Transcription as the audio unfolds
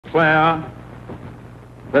declare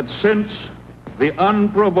that since the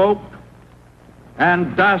unprovoked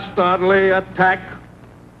and dastardly attack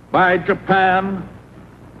by Japan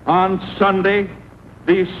on Sunday,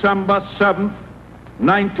 December 7th,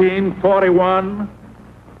 1941,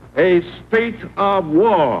 a state of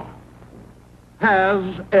war has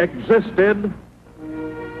existed.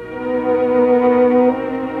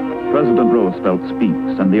 President Roosevelt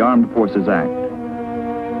speaks and the Armed Forces Act.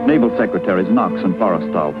 Naval Secretaries Knox and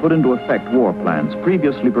Forrestal put into effect war plans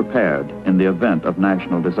previously prepared in the event of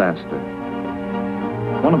national disaster.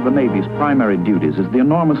 One of the Navy's primary duties is the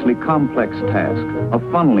enormously complex task of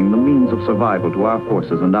funneling the means of survival to our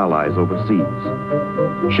forces and allies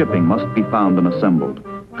overseas. Shipping must be found and assembled,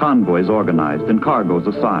 convoys organized, and cargoes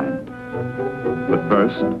assigned. But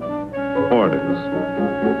first,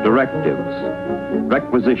 orders, directives,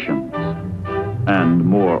 requisitions, and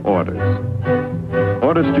more orders.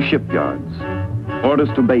 Orders to shipyards, orders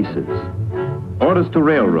to bases, orders to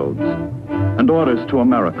railroads, and orders to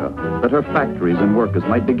America that her factories and workers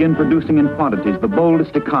might begin producing in quantities the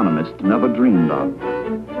boldest economists never dreamed of,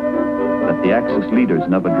 that the Axis leaders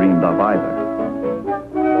never dreamed of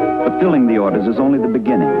either. But filling the orders is only the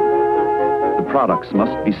beginning. The products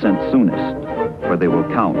must be sent soonest, for they will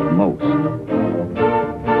count most.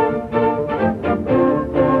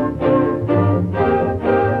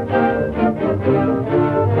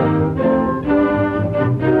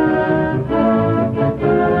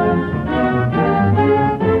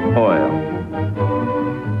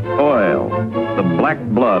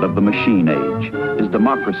 Blood of the machine age is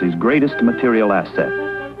democracy's greatest material asset.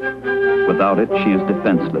 Without it, she is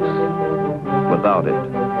defenseless. Without it,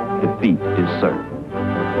 defeat is certain.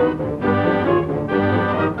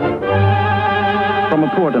 From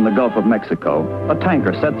a port in the Gulf of Mexico, a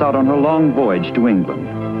tanker sets out on her long voyage to England.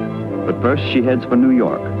 But first she heads for New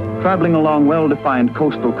York, traveling along well-defined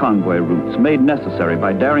coastal convoy routes made necessary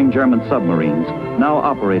by daring German submarines now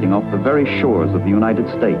operating off the very shores of the United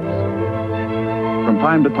States. From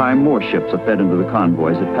time to time, more ships are fed into the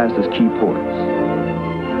convoys that passes key ports.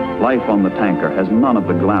 Life on the tanker has none of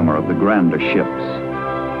the glamour of the grander ships.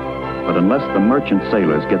 But unless the merchant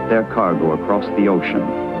sailors get their cargo across the ocean,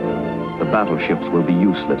 the battleships will be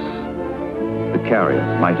useless. The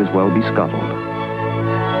carriers might as well be scuttled.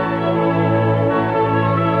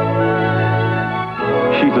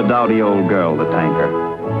 She's a dowdy old girl, the tanker,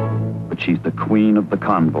 but she's the queen of the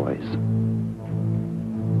convoys.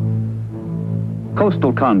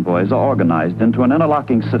 Coastal convoys are organized into an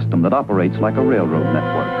interlocking system that operates like a railroad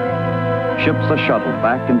network. Ships are shuttled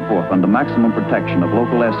back and forth under maximum protection of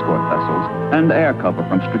local escort vessels and air cover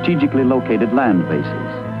from strategically located land bases.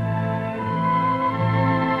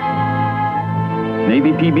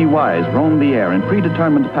 Navy PBYs roam the air in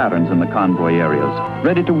predetermined patterns in the convoy areas,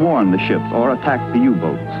 ready to warn the ships or attack the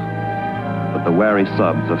U-boats. But the wary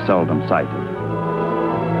subs are seldom sighted.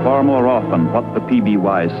 Far more often, what the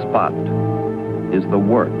PBYs spot is the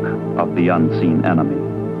work of the unseen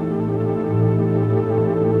enemy.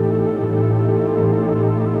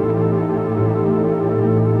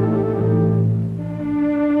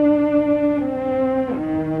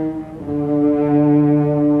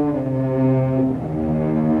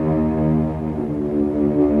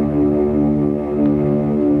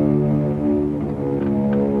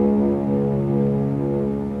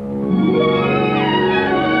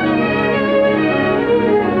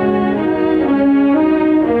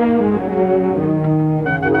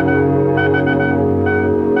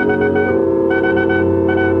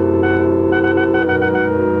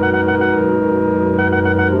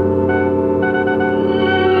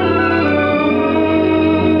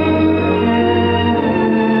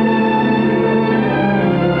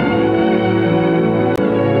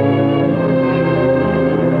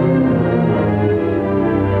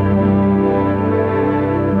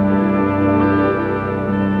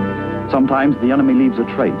 Sometimes the enemy leaves a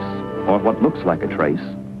trace, or what looks like a trace,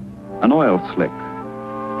 an oil slick.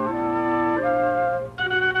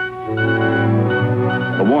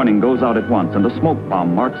 A warning goes out at once, and a smoke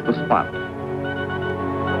bomb marks the spot.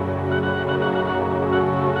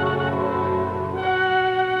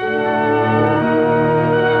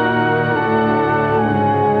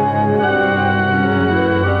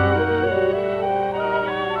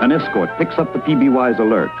 An escort picks up the PBY's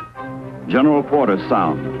alert. General quarters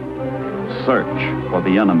sound. Search for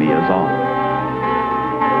the enemy is on.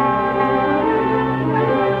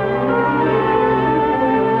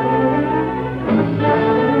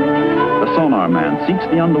 The sonar man seeks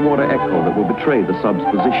the underwater echo that will betray the sub's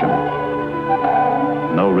position.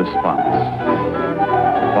 No response.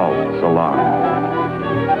 False alarm.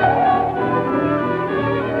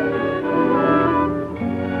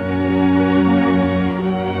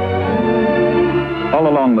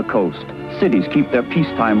 along the coast, cities keep their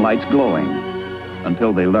peacetime lights glowing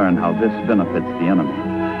until they learn how this benefits the enemy.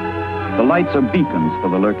 The lights are beacons for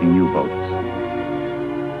the lurking U-boats.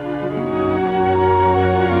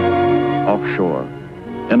 Offshore,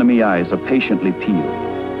 enemy eyes are patiently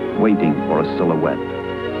peeled, waiting for a silhouette,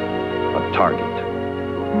 a target.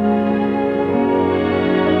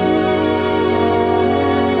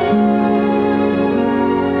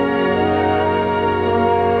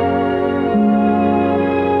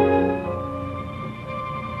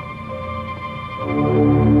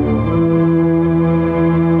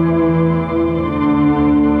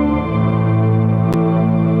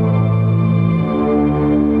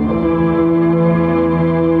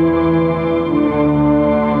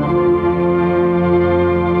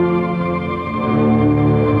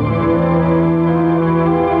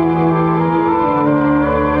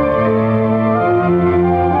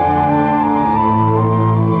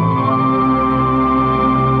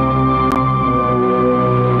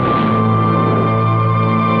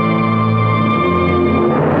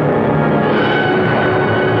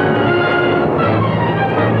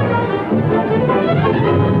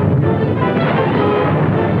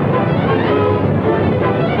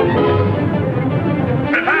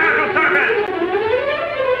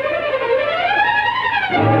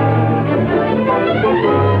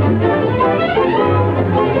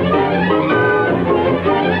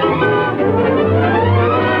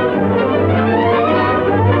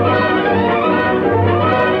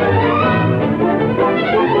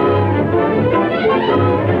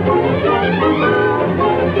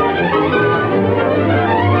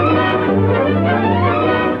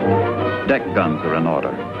 Deck guns are in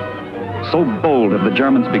order. So bold have the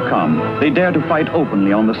Germans become, they dare to fight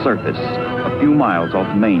openly on the surface, a few miles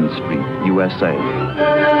off Main Street, USA.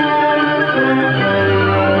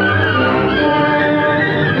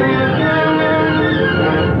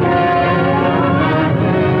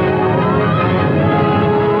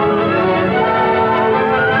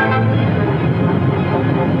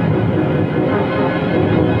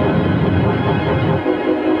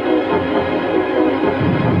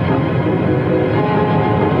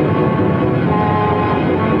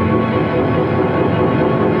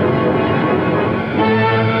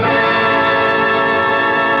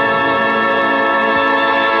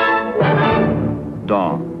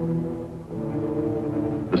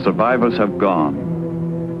 The survivors have gone.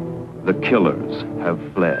 The killers have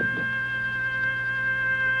fled.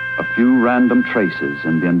 A few random traces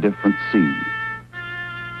in the indifferent sea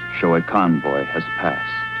show a convoy has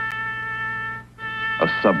passed. A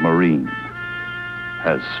submarine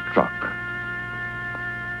has struck.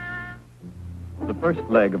 The first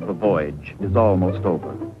leg of the voyage is almost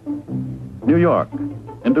over. New York,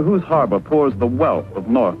 into whose harbor pours the wealth of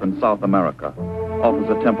North and South America, offers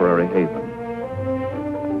a temporary haven.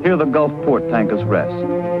 Here the Gulf port tankers rest,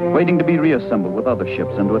 waiting to be reassembled with other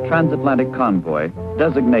ships into a transatlantic convoy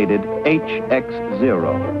designated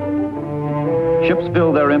HX-0. Ships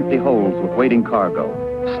fill their empty holds with waiting cargo,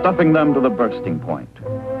 stuffing them to the bursting point.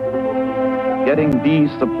 Getting these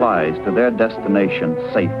supplies to their destination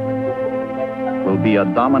safely will be a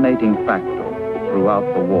dominating factor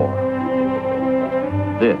throughout the war.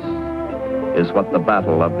 This is what the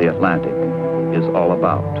Battle of the Atlantic is all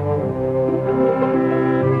about.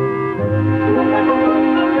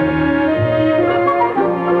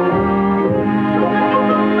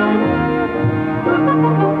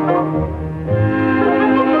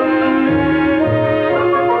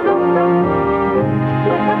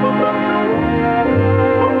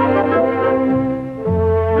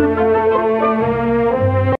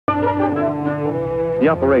 The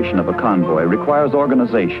operation of a convoy requires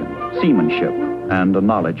organization, seamanship, and a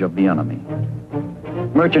knowledge of the enemy.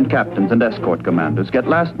 Merchant captains and escort commanders get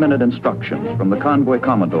last-minute instructions from the convoy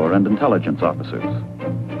commodore and intelligence officers.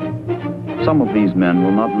 Some of these men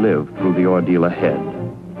will not live through the ordeal ahead.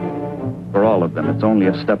 For all of them, it's only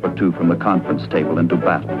a step or two from the conference table into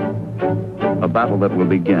battle. A battle that will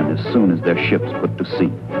begin as soon as their ships put to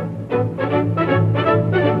sea.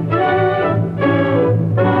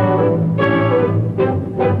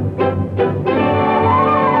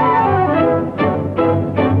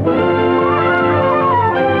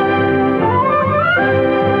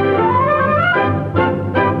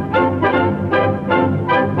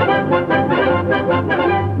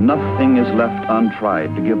 Nothing is left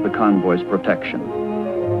untried to give the convoys protection.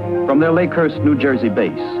 From their Lakehurst, New Jersey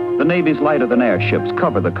base, the Navy's lighter-than-air ships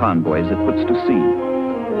cover the convoy as it puts to sea.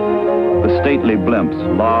 The stately blimps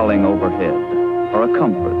lolling overhead are a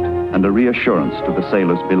comfort and a reassurance to the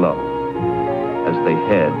sailors below as they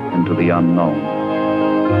head into the unknown.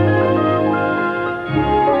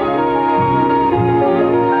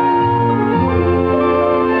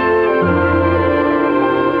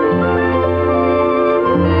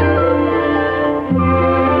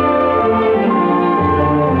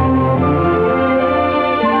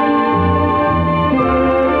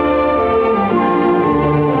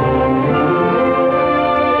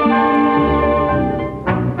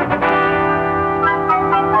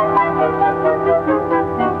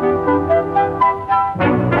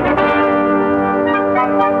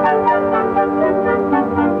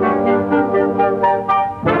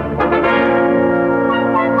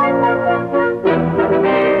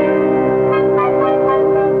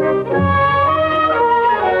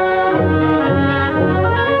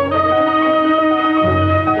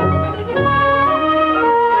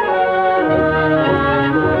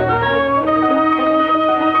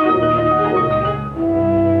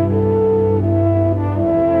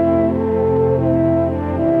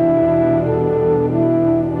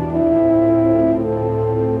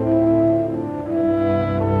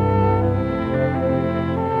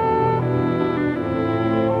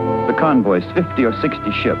 convoy's 50 or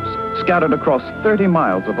 60 ships, scattered across 30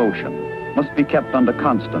 miles of ocean, must be kept under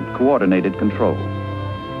constant, coordinated control.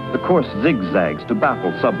 The course zigzags to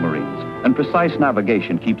baffle submarines, and precise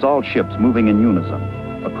navigation keeps all ships moving in unison,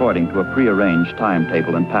 according to a prearranged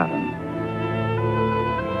timetable and pattern.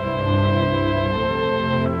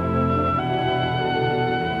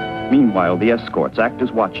 Meanwhile, the escorts act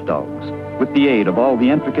as watchdogs, with the aid of all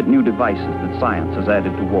the intricate new devices that science has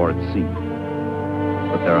added to war at sea.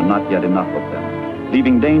 But there are not yet enough of them,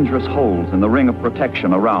 leaving dangerous holes in the ring of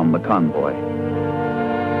protection around the convoy.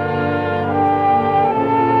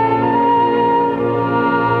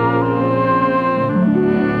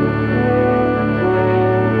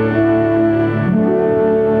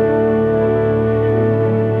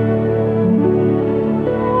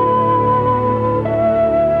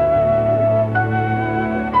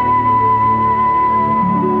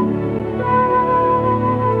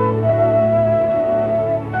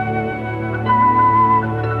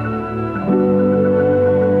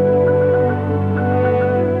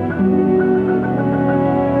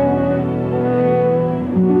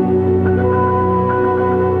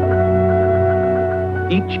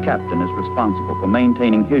 Each captain is responsible for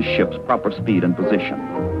maintaining his ship's proper speed and position.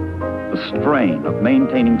 The strain of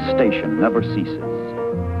maintaining station never ceases.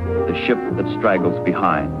 The ship that straggles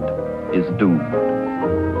behind is doomed.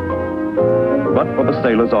 But for the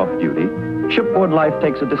sailors off duty, shipboard life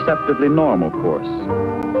takes a deceptively normal course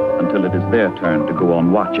until it is their turn to go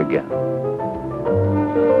on watch again.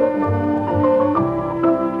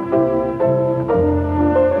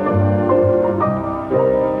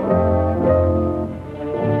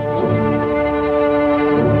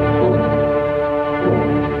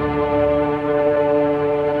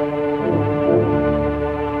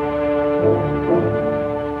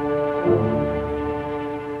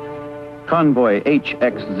 Convoy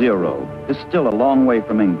HX0 is still a long way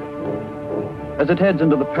from England. As it heads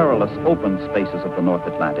into the perilous open spaces of the North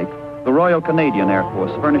Atlantic, the Royal Canadian Air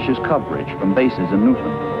Force furnishes coverage from bases in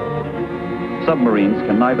Newfoundland. Submarines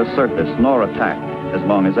can neither surface nor attack as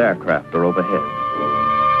long as aircraft are overhead.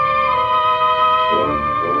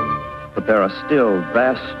 But there are still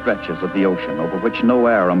vast stretches of the ocean over which no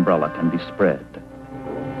air umbrella can be spread.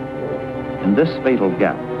 In this fatal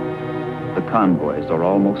gap, the convoys are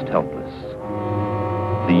almost helpless.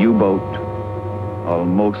 The U-boat,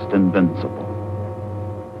 almost invincible.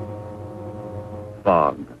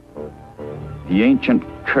 Fog, the ancient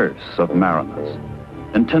curse of mariners,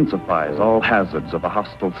 intensifies all hazards of a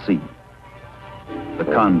hostile sea. The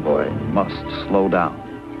convoy must slow down,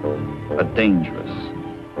 a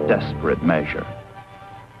dangerous, desperate measure.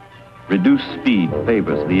 Reduced speed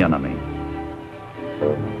favors the enemy,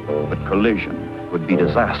 but collision would be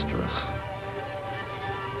disastrous.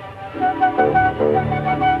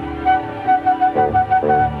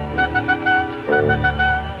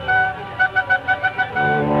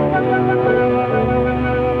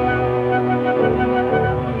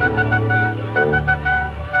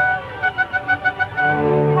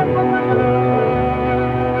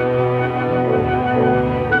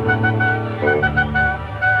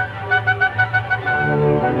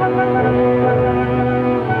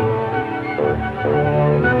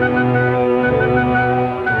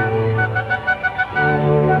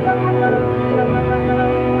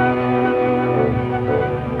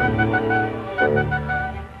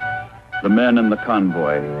 The men in the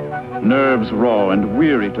convoy, nerves raw and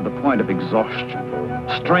weary to the point of exhaustion,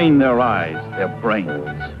 strain their eyes, their brains,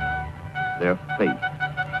 their faith,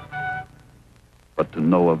 but to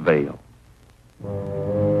no avail.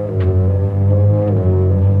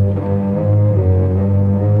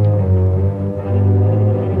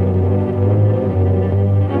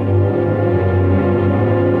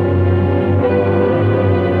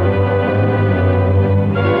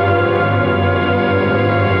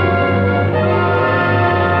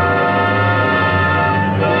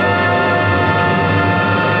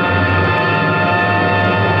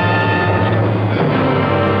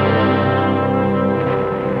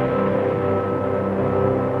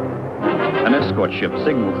 Ship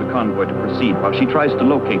signals the convoy to proceed while she tries to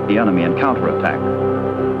locate the enemy and counterattack.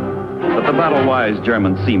 But the battle-wise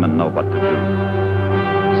German seamen know what to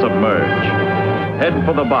do. Submerge. Head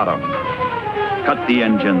for the bottom. Cut the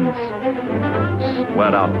engines.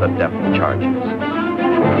 Sweat out the depth charges.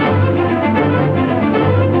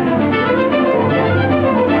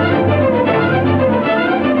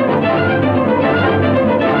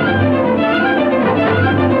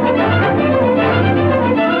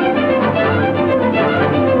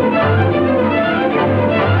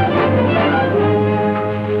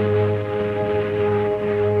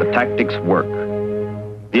 Tactics work.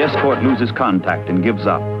 The escort loses contact and gives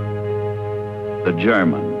up. The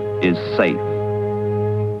German is safe.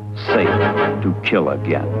 Safe to kill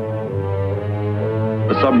again.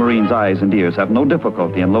 The submarine's eyes and ears have no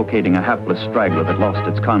difficulty in locating a hapless straggler that lost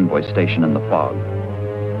its convoy station in the fog.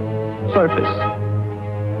 Surface.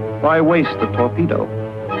 Why waste the torpedo?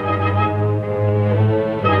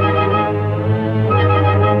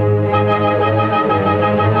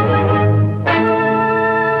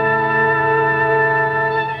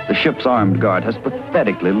 The ship's armed guard has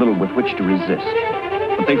pathetically little with which to resist.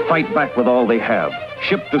 But they fight back with all they have,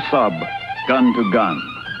 ship to sub, gun to gun.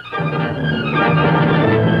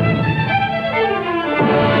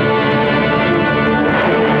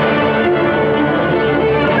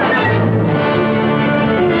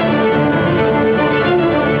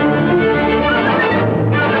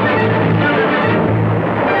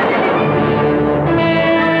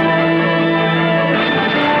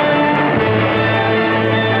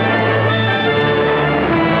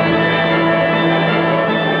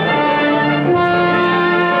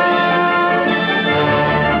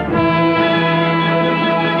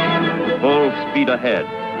 Ahead.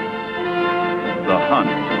 The hunt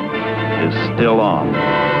is still on.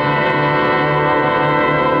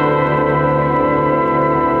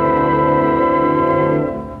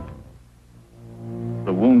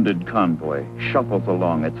 The wounded convoy shuffles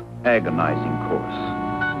along its agonizing course.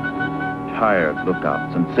 Tired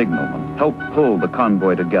lookouts and signalmen help pull the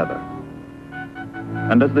convoy together.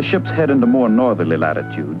 And as the ships head into more northerly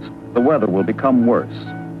latitudes, the weather will become worse,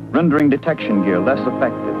 rendering detection gear less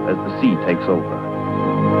effective as the sea takes over.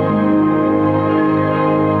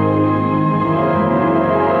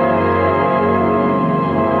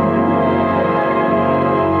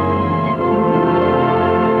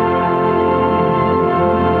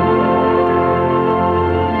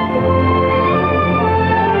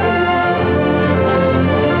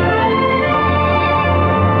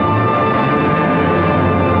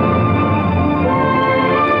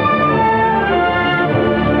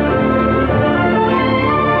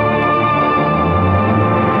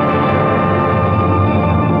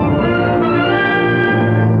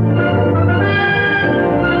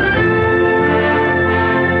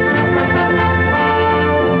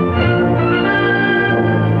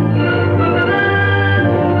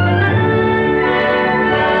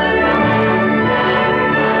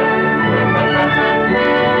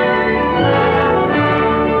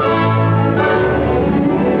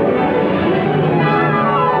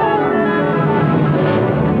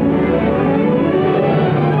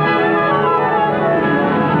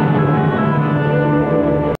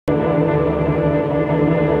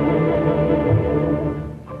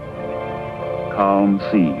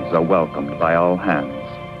 Seas are welcomed by all hands.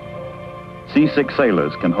 Seasick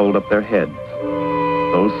sailors can hold up their heads.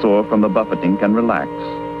 Those sore from the buffeting can relax.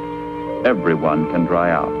 Everyone can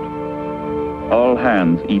dry out. All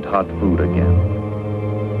hands eat hot food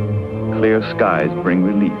again. Clear skies bring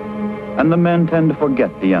relief, and the men tend to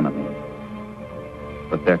forget the enemy.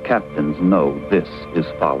 But their captains know this is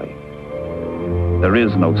folly. There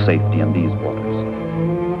is no safety in these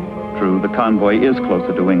waters. True, the convoy is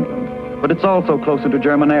closer to England, but it's also closer to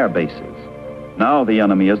German air bases. Now the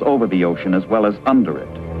enemy is over the ocean as well as under it.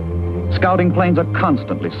 Scouting planes are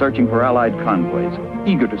constantly searching for Allied convoys,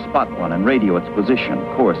 eager to spot one and radio its position,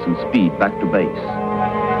 course, and speed back to base.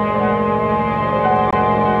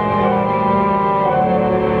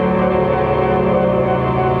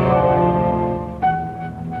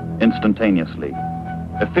 Instantaneously,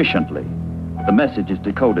 efficiently, the message is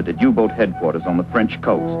decoded at U-boat headquarters on the French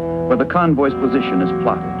coast, where the convoy's position is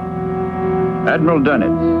plotted. Admiral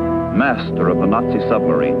Dönitz, master of the Nazi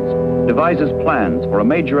submarines, devises plans for a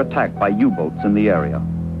major attack by U-boats in the area.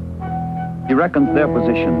 He reckons their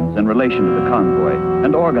positions in relation to the convoy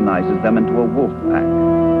and organizes them into a wolf pack.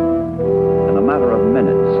 In a matter of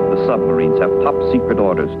minutes, the submarines have top-secret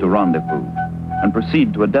orders to rendezvous and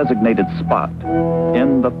proceed to a designated spot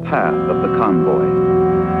in the path of the convoy.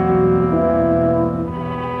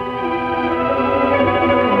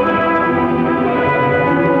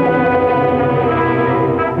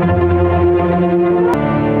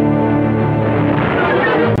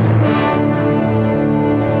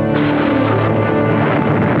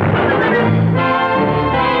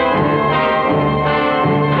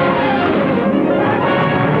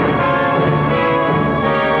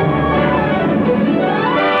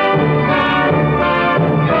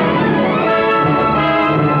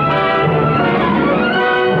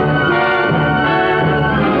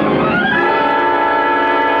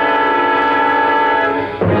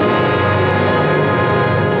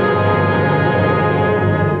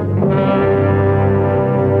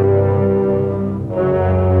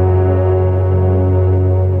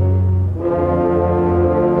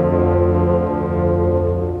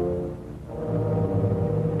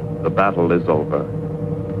 The battle is over.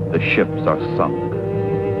 The ships are sunk.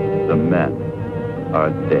 The men are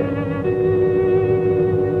dead.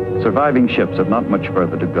 Surviving ships have not much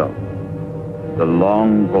further to go. The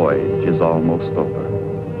long voyage is almost over.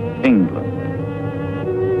 England,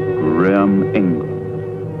 grim England,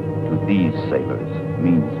 to these sailors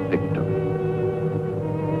means victory.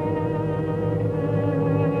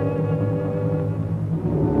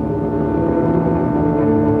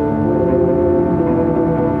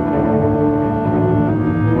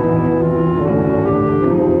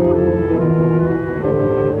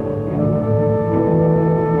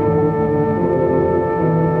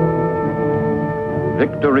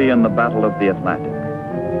 Victory in the Battle of the Atlantic.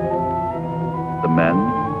 The men,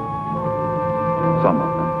 some of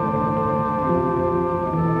them.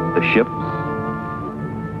 The ships,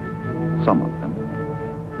 some of them.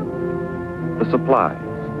 The supplies,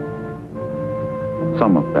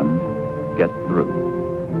 some of them get through.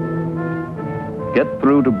 Get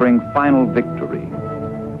through to bring final victory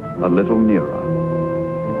a little nearer.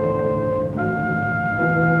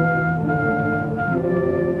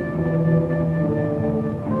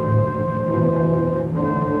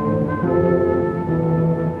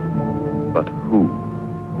 But who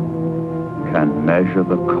can measure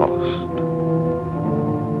the cost?